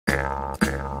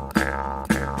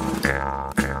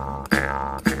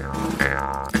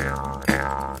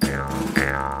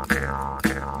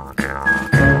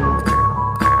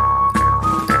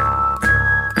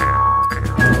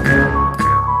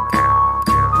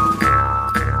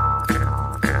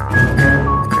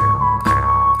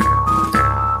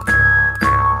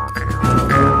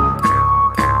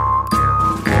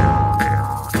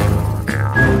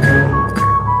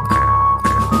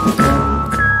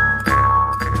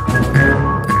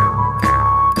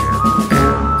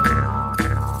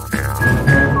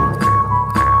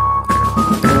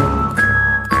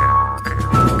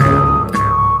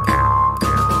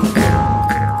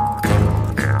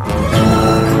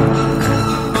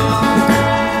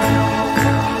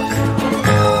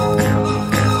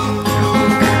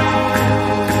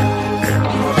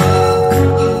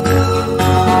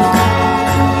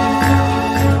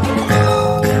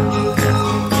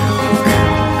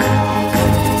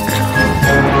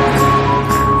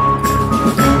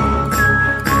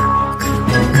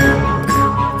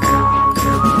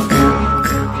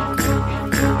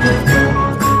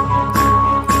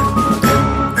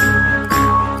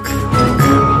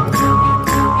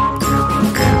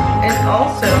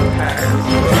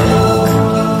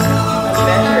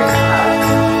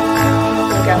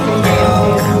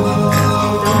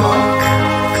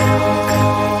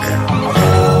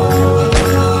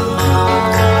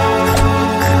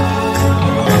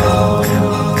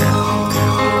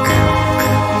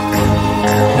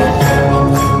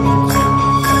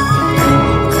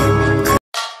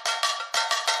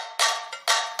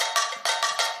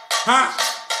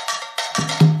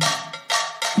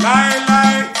Lie,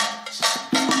 lie.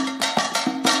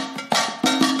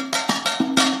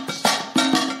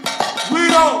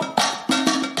 Guido.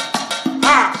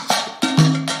 Ah.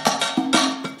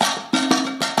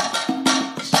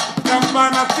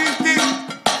 Campana ting ting.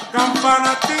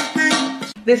 Campana ting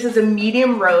ting. This is a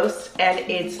medium roast and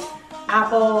it's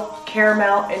apple,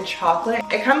 caramel, and chocolate.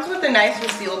 It comes with a nice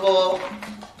resealable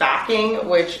backing,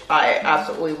 which I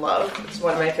absolutely love. It's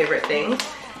one of my favorite things.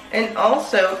 And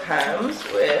also comes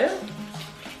with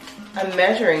a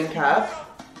measuring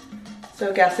cup.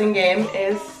 So guessing game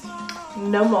is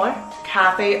no more.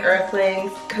 Cafe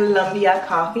Earthlings Columbia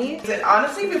coffee. And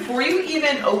honestly, before you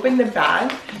even open the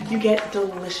bag, you get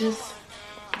delicious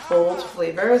bold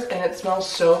flavors, and it smells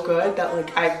so good that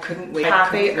like I couldn't wait.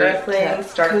 Cafe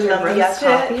Earthlings Columbia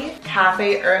coffee.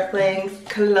 Cafe Earthlings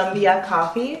Columbia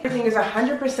coffee. Everything is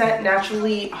 100%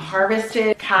 naturally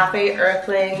harvested. Cafe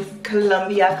Earthlings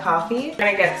Columbia coffee. You're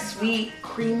gonna get sweet,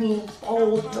 creamy,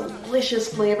 bold,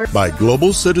 delicious flavor. By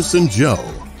Global Citizen Joe.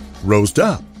 Roast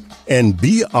up and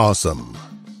be awesome.